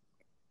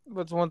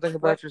 What's one thing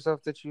about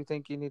yourself that you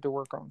think you need to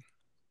work on?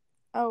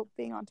 Oh,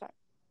 being on time.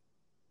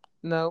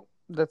 No,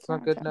 that's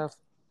not good Okay. enough.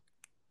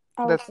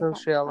 Oh, That's so okay.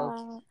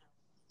 shallow.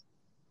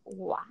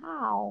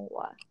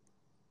 Wow.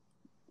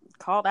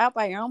 Called out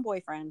by your own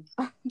boyfriend.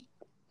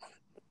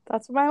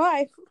 That's my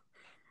life.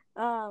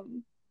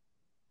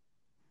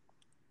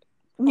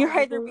 You're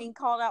either being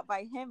called out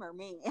by him or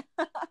me.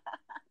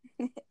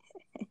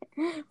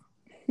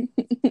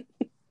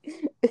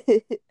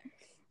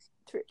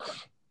 True.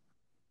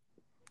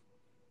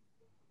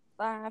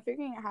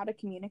 Figuring out how to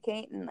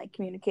communicate and like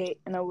communicate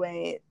in a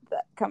way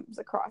that comes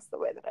across the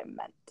way that I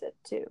meant it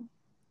to.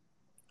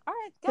 All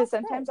right, because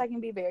sometimes I can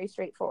be very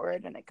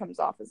straightforward and it comes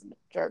off as a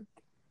jerk,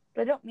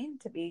 but I don't mean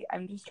to be.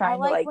 I'm just trying to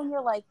like when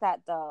you're like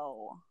that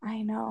though.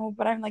 I know,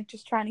 but I'm like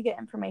just trying to get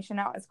information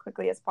out as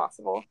quickly as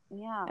possible.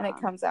 Yeah, and it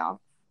comes out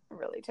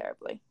really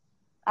terribly.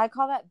 I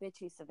call that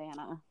bitchy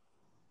Savannah.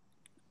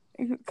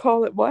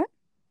 Call it what?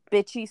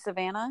 Bitchy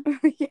Savannah.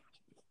 Yeah.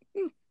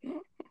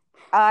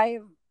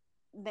 I've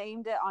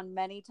named it on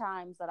many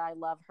times that I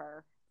love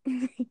her.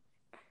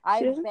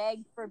 I've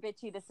begged for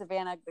bitchy to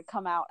Savannah to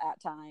come out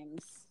at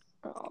times.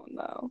 Oh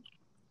no.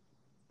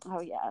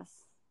 Oh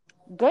yes.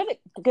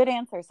 Good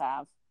answer,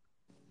 Sav.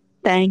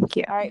 Thank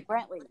you. All right,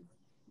 Brentley.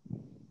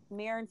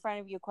 Mirror in front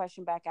of you,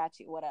 question back at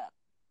you. What up?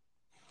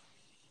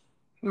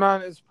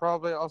 Mine is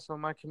probably also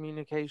my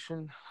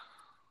communication.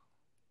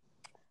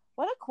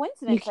 What a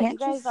coincidence! You can't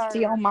that you guys just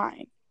steal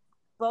mine.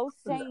 Both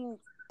saying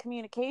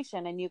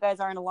communication, and you guys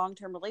are in a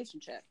long-term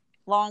relationship,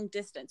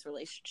 long-distance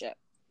relationship,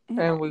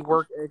 and we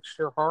work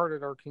extra hard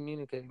at our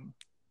communicating.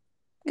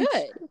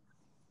 Good.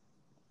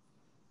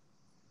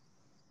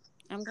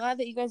 I'm glad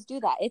that you guys do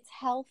that. It's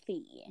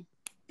healthy.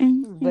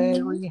 Mm-hmm.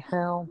 Very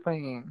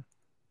healthy.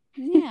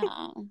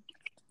 Yeah.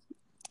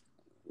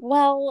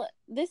 Well,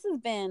 this has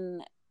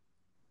been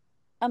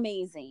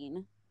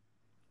amazing.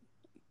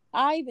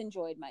 I've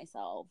enjoyed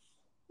myself.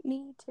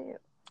 Me too.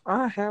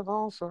 I have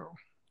also.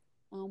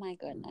 Oh my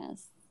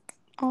goodness.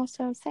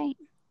 Also same.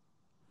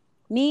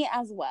 Me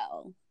as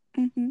well.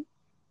 Mm-hmm.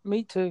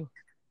 Me too.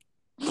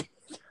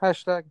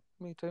 Hashtag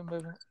me too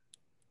movement.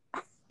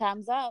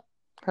 Time's up.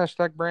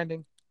 Hashtag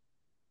branding.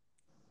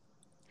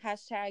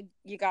 Hashtag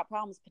you got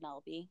problems,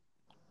 Penelope.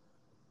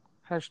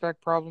 Hashtag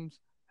problems.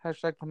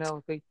 Hashtag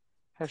Penelope.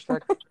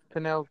 Hashtag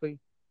Penelope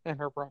and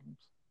her problems.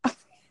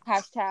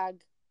 Hashtag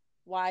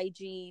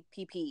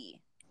YGPP.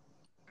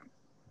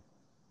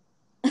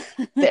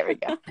 There we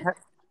go.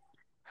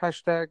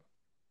 Hashtag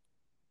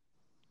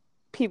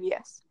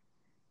PBS.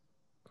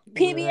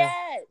 PBS.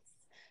 Yeah.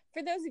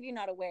 For those of you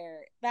not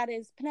aware, that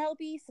is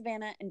Penelope,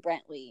 Savannah, and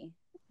Brentley.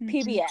 Mm-hmm.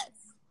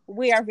 PBS.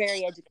 We are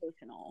very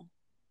educational.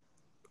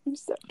 I'm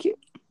so cute.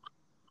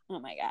 Oh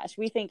my gosh,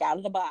 we think out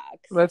of the box.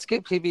 Let's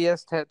get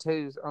PBS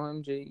tattoos.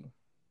 OMG.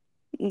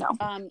 No.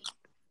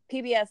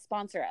 PBS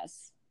sponsor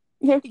us,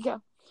 There we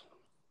go.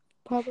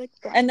 Public.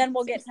 and then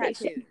we'll get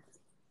Broadcasting tattoos. Station.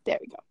 There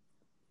we go.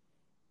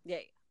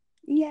 Yay!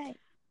 Yay.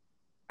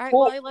 All right. For-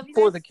 Well, I love you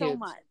for guys the so kids.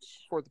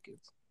 much. For the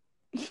kids.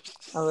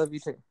 I love you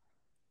too.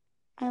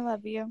 I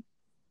love you.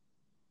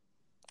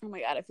 Oh my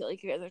god, I feel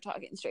like you guys are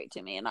talking straight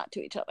to me and not to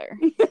each other.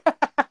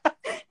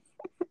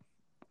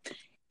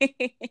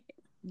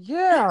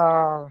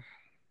 Yeah.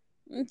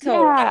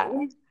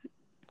 Totally.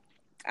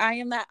 I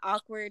am that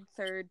awkward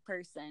third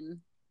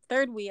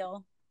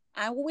wheel.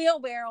 I'm a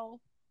wheelbarrow.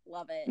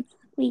 Love it.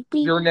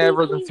 You're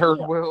never the third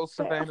wheel.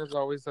 Savannah's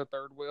always the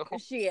third wheel.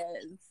 She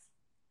is.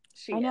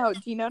 I know. Do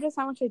you notice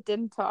how much I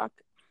didn't talk?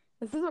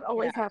 This is what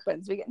always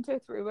happens. We get into a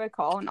three-way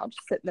call, and I'll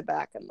just sit in the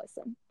back and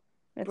listen.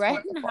 It's Brett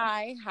and wonderful.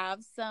 I have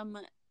some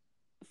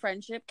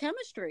friendship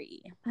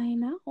chemistry. I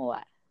know.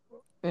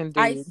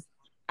 Indeed.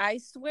 I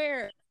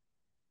swear,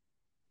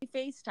 we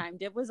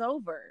FaceTimed. It was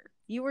over.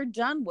 You were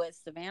done with,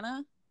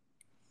 Savannah.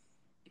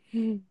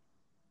 It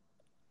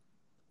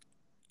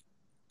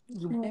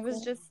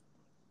was just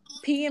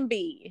P and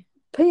B.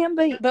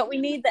 P&B. But we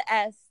need the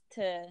S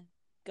to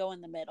go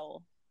in the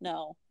middle.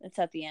 No, it's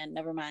at the end.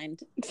 Never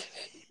mind.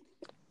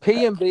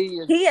 P&B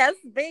is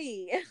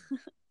PSB.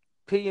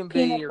 P&B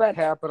Peanut are butter.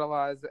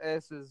 capitalized. The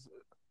S is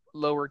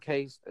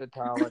lowercase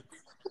italic.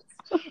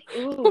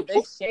 Ooh,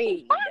 the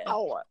shade.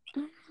 Wow.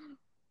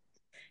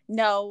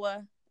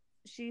 No,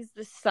 she's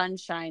the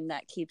sunshine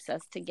that keeps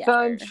us together.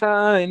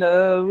 Sunshine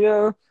of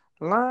your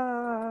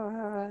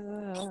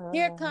life.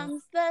 Here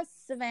comes the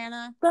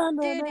Savannah.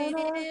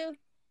 Do-do-do-do.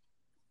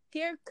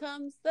 Here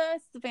comes the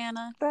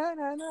Savannah.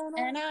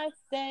 And I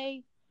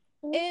say,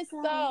 it's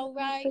all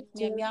right.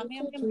 Meow, meow,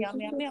 meow, meow,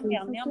 meow, meow,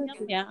 meow, meow, meow,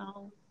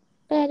 meow.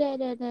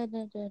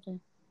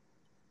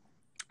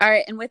 All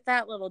right, and with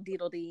that little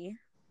deedle-dee,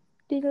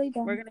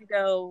 we're going to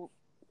go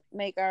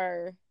make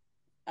our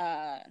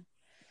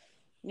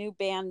new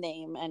band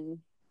name and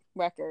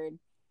record.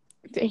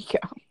 There you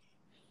go.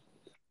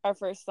 Our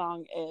first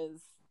song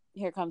is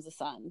Here Comes the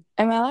Sun.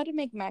 Am I allowed to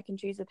make mac and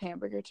cheese with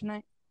hamburger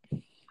tonight?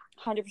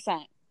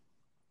 100%.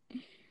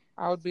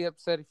 I would be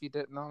upset if you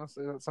didn't,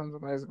 honestly. That sounds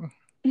amazing.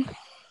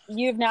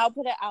 You've now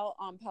put it out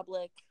on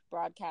public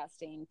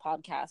broadcasting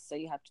podcast, so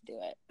you have to do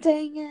it.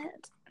 Dang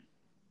it.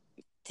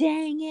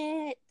 Dang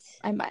it.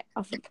 I might.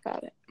 I'll think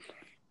about it.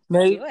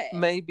 Do it.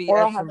 Maybe Or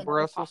I'll add have some another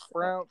Brussels popsicle.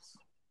 sprouts.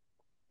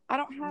 I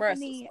don't have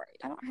Brussels any. sprout.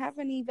 I don't have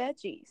any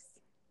veggies.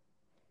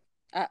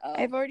 Uh-oh.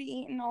 I've already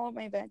eaten all of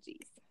my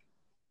veggies.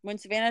 When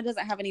Savannah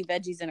doesn't have any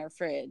veggies in her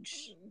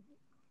fridge,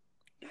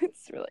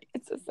 It's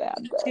a sad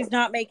day. she's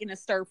not making a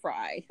stir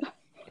fry.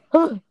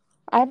 I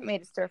haven't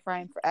made a stir fry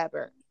in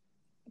forever.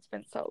 It's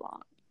been so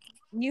long.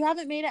 You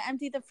haven't made it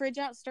empty the fridge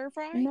out stir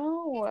fry?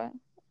 No.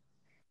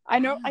 I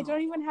know. I Wow.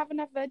 don't even have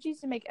enough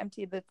veggies to make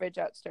empty the fridge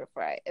out stir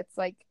fry. It's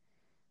like,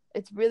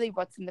 it's really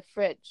what's in the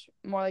fridge,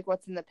 more like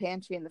what's in the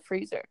pantry and the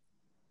freezer.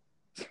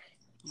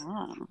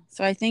 Oh.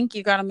 So I think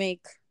you got to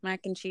make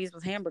mac and cheese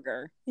with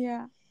hamburger.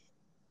 Yeah.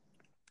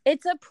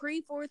 It's a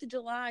pre-4th of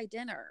July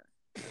dinner.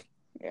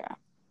 Yeah.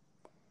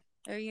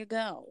 There you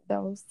go.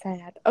 So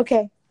sad.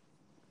 Okay.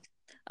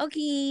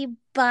 Okay,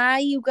 bye,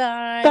 you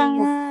guys.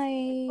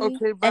 Bye.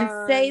 Okay, bye.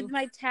 And say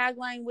my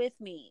tagline with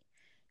me.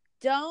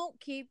 Don't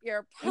keep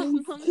your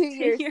problems to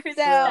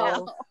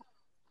yourself.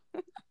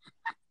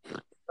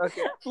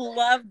 Okay,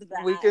 Loved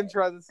that. we can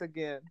try this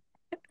again.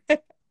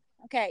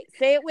 Okay,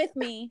 say it with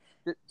me.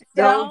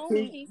 Don't Don't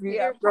keep keep your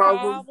your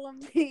problems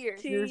problems To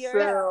yourself. to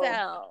yourself.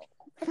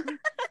 yourself.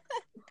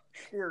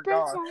 Dear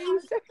God.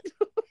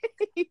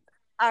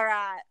 All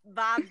right.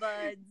 Bye,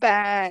 buds.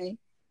 Bye.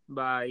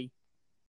 Bye.